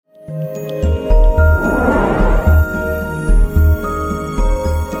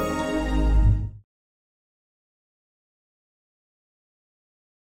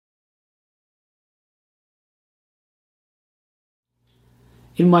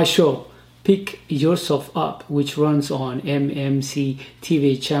In my show, Pick Yourself Up, which runs on MMC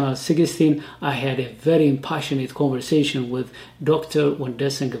TV channel 16, I had a very passionate conversation with Dr.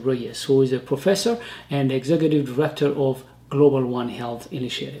 Wondersen Ghebreyesus, who is a professor and executive director of Global One Health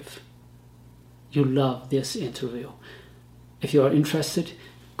Initiative. You'll love this interview. If you are interested,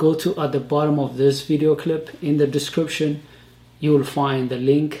 go to at the bottom of this video clip in the description. You will find the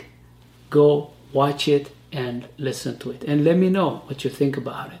link. Go watch it and listen to it. And let me know what you think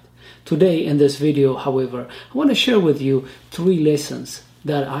about it. Today in this video, however, I want to share with you 3 lessons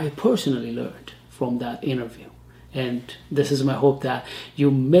that I personally learned from that interview. And this is my hope that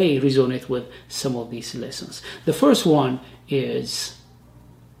you may resonate with some of these lessons. The first one is,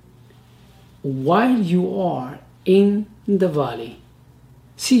 while you are in the valley,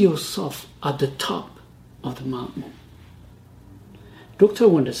 see yourself at the top of the mountain. Dr.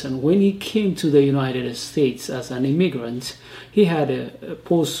 Wondersen, when he came to the United States as an immigrant, he had a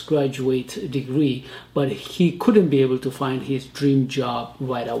postgraduate degree, but he couldn't be able to find his dream job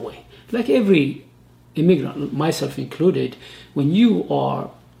right away. Like every immigrant, myself included, when you are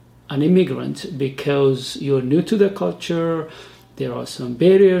an immigrant because you're new to the culture, there are some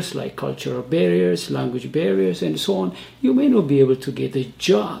barriers like cultural barriers, language barriers, and so on. You may not be able to get the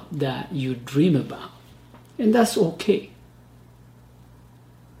job that you dream about, and that's okay.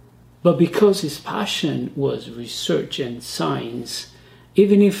 But because his passion was research and science,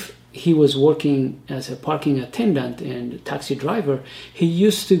 even if he was working as a parking attendant and taxi driver, he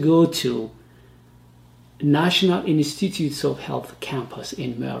used to go to National Institutes of Health campus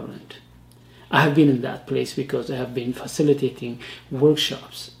in Maryland. I have been in that place because I have been facilitating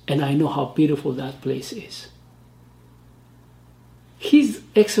workshops, and I know how beautiful that place is. His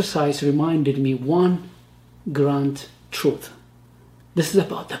exercise reminded me one grand truth. This is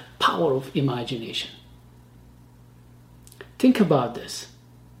about the power of imagination. Think about this.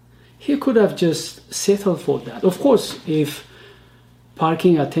 He could have just settled for that. Of course, if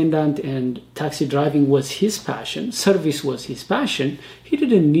parking attendant and taxi driving was his passion, service was his passion, he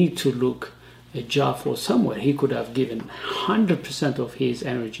didn't need to look a job for somewhere. He could have given 100% of his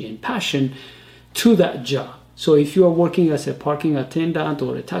energy and passion to that job. So if you are working as a parking attendant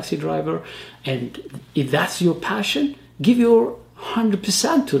or a taxi driver, and if that's your passion, give your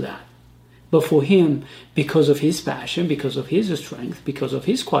 100% to that. But for him, because of his passion, because of his strength, because of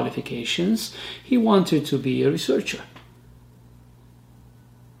his qualifications, he wanted to be a researcher.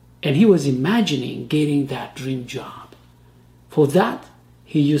 And he was imagining getting that dream job. For that,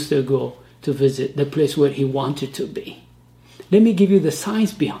 he used to go to visit the place where he wanted to be. Let me give you the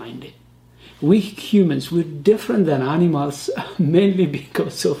science behind it. We humans, we're different than animals, mainly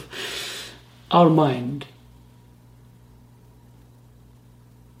because of our mind.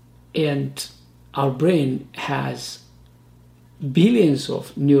 And our brain has billions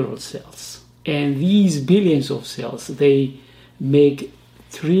of neural cells. And these billions of cells, they make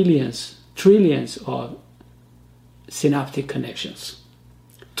trillions of synaptic connections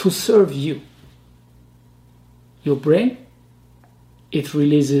to serve you. Your brain, it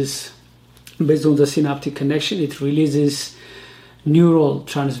releases, based on the synaptic connection, it releases neural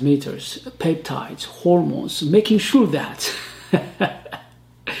transmitters, peptides, hormones, making sure that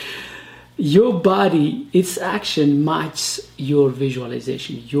your body, its action matches your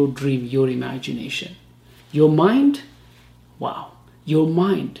visualization, your dream, your imagination. Your mind, wow, your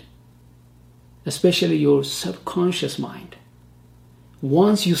mind, especially your subconscious mind,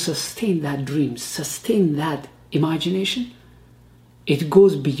 once you sustain that dream, sustain that imagination, it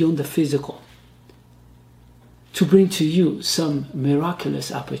goes beyond the physical to bring to you some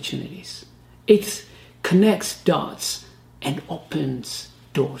miraculous opportunities. It connects dots and opens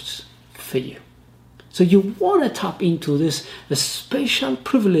doors for you. So you want to tap into this, the special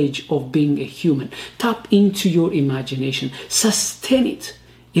privilege of being a human. Tap into your imagination. Sustain it,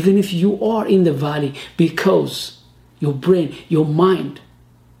 even if you are in the valley, because your brain, your mind,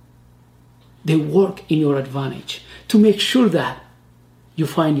 they work in your advantage to make sure that you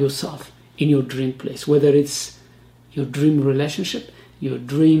find yourself in your dream place, whether it's your dream relationship, your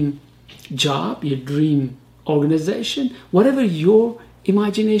dream job, your dream organization, whatever your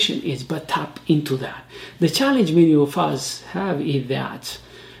imagination is, but tap into that. The challenge many of us have is that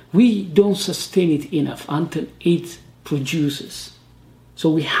we don't sustain it enough until it produces.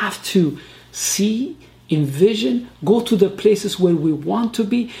 So we have to see, envision, go to the places where we want to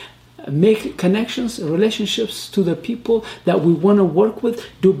be, make connections, relationships to the people that we want to work with,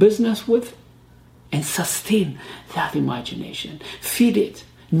 do business with, and sustain that imagination. Feed it,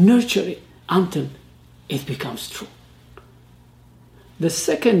 nurture it until it becomes true. The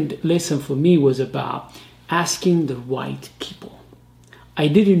second lesson for me was about asking the right people. I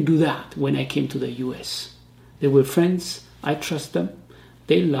didn't do that when I came to the US. They were friends. I trust them.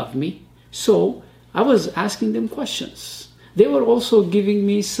 They love me. So I was asking them questions. They were also giving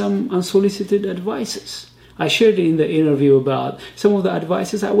me some unsolicited advices. I shared in the interview about some of the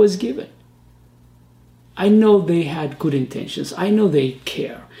advices I was given. I know they had good intentions. I know they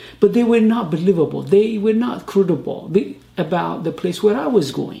care. But they were not believable. They were not credible about the place where I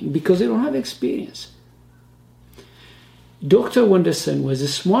was going because they don't have experience. Dr. Wenderson was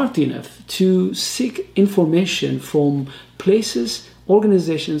smart enough to seek information from places,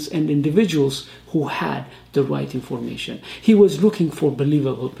 organizations, and individuals who had the right information. He was looking for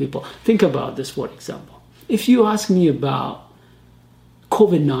believable people. Think about this, for example. If you ask me about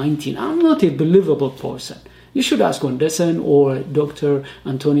COVID-19, I'm not a believable person. You should ask Wenderson or Dr.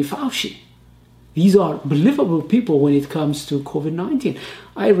 Anthony Fauci. These are believable people when it comes to COVID-19.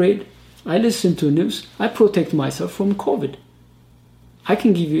 I read, I listen to news, I protect myself from COVID. I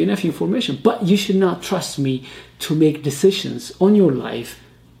can give you enough information, but you should not trust me to make decisions on your life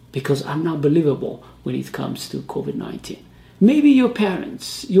because I'm not believable when it comes to COVID-19. Maybe your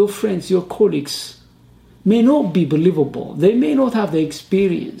parents, your friends, your colleagues may not be believable. They may not have the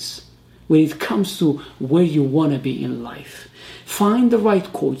experience when it comes to where you want to be in life. Find the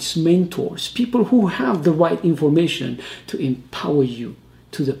right coaches, mentors, people who have the right information to empower you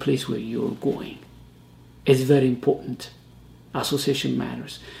to the place where you're going. It's very important. Association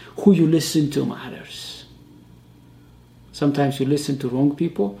matters. Who you listen to matters. Sometimes you listen to wrong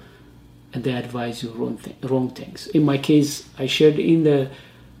people and they advise you wrong things. In my case, I shared in the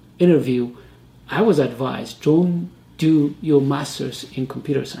interview, I was advised, don't do your master's in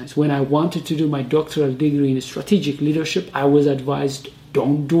computer science. When I wanted to do my doctoral degree in strategic leadership, I was advised,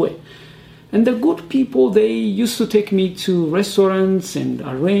 don't do it. And the good people, they used to take me to restaurants and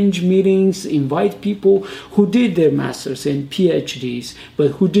arrange meetings, invite people who did their masters and PhDs,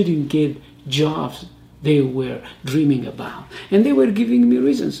 but who didn't get jobs they were dreaming about. And they were giving me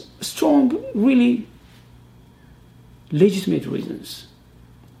reasons, strong, really legitimate reasons.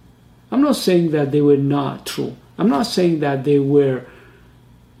 I'm not saying that they were not true. I'm not saying that they were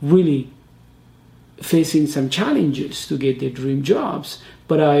really facing some challenges to get their dream jobs,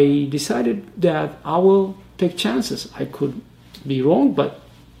 but I decided that I will take chances. I could be wrong, but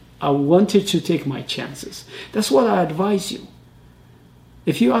I wanted to take my chances. That's what I advise you.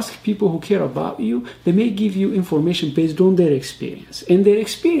 If you ask people who care about you, they may give you information based on their experience, and their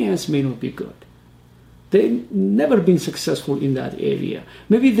experience may not be good. They've never been successful in that area.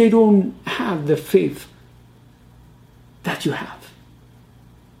 Maybe they don't have the faith that you have.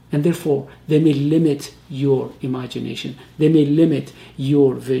 And therefore, they may limit your imagination. They may limit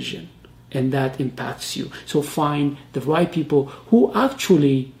your vision. And that impacts you. So find the right people who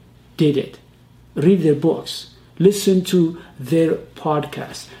actually did it. Read their books. Listen to their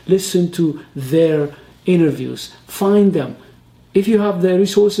podcasts. Listen to their interviews. Find them. If you have the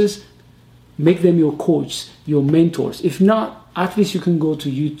resources, make them your coach, your mentors. If not, at least you can go to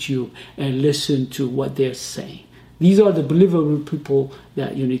YouTube and listen to what they're saying. These are the believable people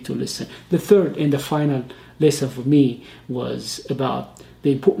that you need to listen. The third and the final lesson for me was about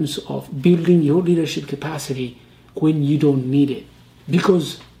the importance of building your leadership capacity when you don't need it.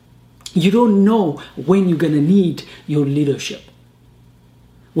 Because you don't know when you're going to need your leadership.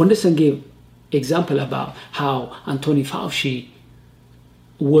 Wenderson gave example about how Anthony Fauci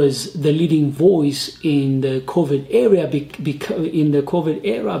was the leading voice in the COVID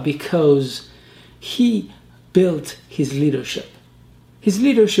era because he built his leadership. His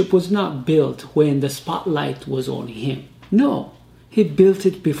leadership was not built when the spotlight was on him. No, he built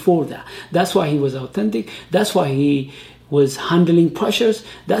it before that. That's why he was authentic. That's why he was handling pressures.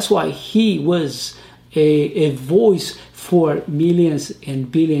 That's why he was a voice for millions and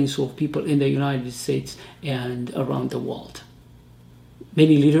billions of people in the United States and around the world.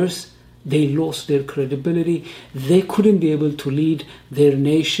 Many leaders, they lost their credibility. They couldn't be able to lead their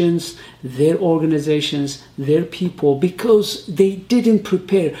nations, their organizations, their people because they didn't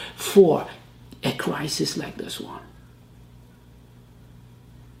prepare for a crisis like this one.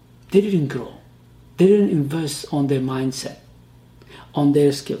 They didn't grow. They didn't invest on their mindset, on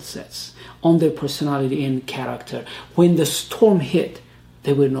their skill sets, on their personality and character. When the storm hit,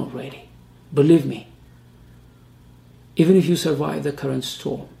 they were not ready. Believe me, even if you survive the current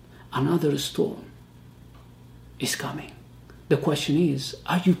storm, another storm is coming. The question is,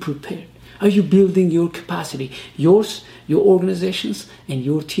 are you prepared? Are you building your capacity, yours, your organizations, and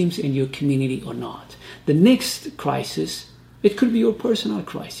your teams and your community or not? The next crisis, it could be your personal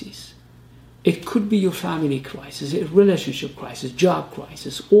crisis. It could be your family crisis, a relationship crisis, job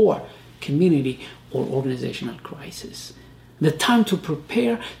crisis, or community or organizational crisis. The time to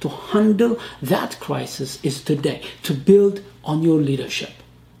prepare to handle that crisis is today, to build on your leadership.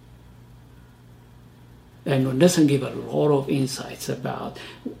 And Anderson gave a lot of insights about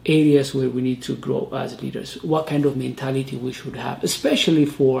areas where we need to grow as leaders, what kind of mentality we should have, especially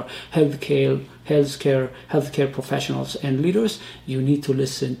for healthcare professionals and leaders. You need to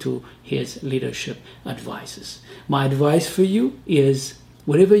listen to his leadership advices. My advice for you is,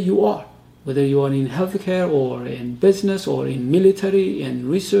 wherever you are, whether you are in healthcare or in business or in military, in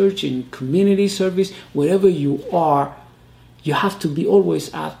research, in community service, wherever you are, you have to be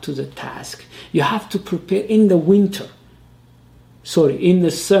always up to the task. You have to prepare in the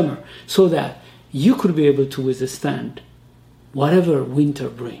summer, so that you could be able to withstand whatever winter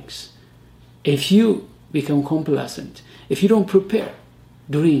brings. If you become complacent, if you don't prepare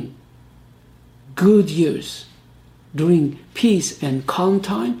during good years, during peace and calm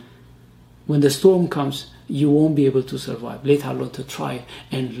time, when the storm comes, you won't be able to survive, let alone to try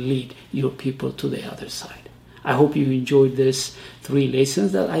and lead your people to the other side. I hope you enjoyed these 3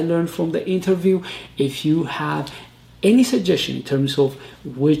 lessons that I learned from the interview. If you have any suggestion in terms of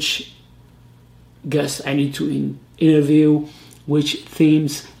which guests I need to interview, which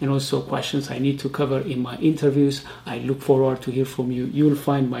themes and also questions I need to cover in my interviews, I look forward to hear from you. You will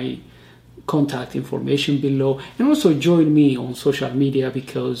find my contact information below, and also join me on social media,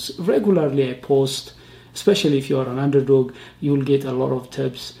 because regularly I post, especially if you are an underdog, you will get a lot of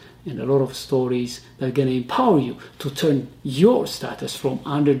tips and a lot of stories that are going to empower you to turn your status from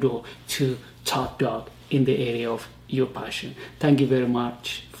underdog to top dog in the area of your passion. Thank you very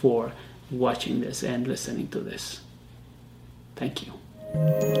much for watching this and listening to this. Thank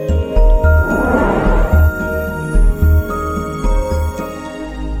you.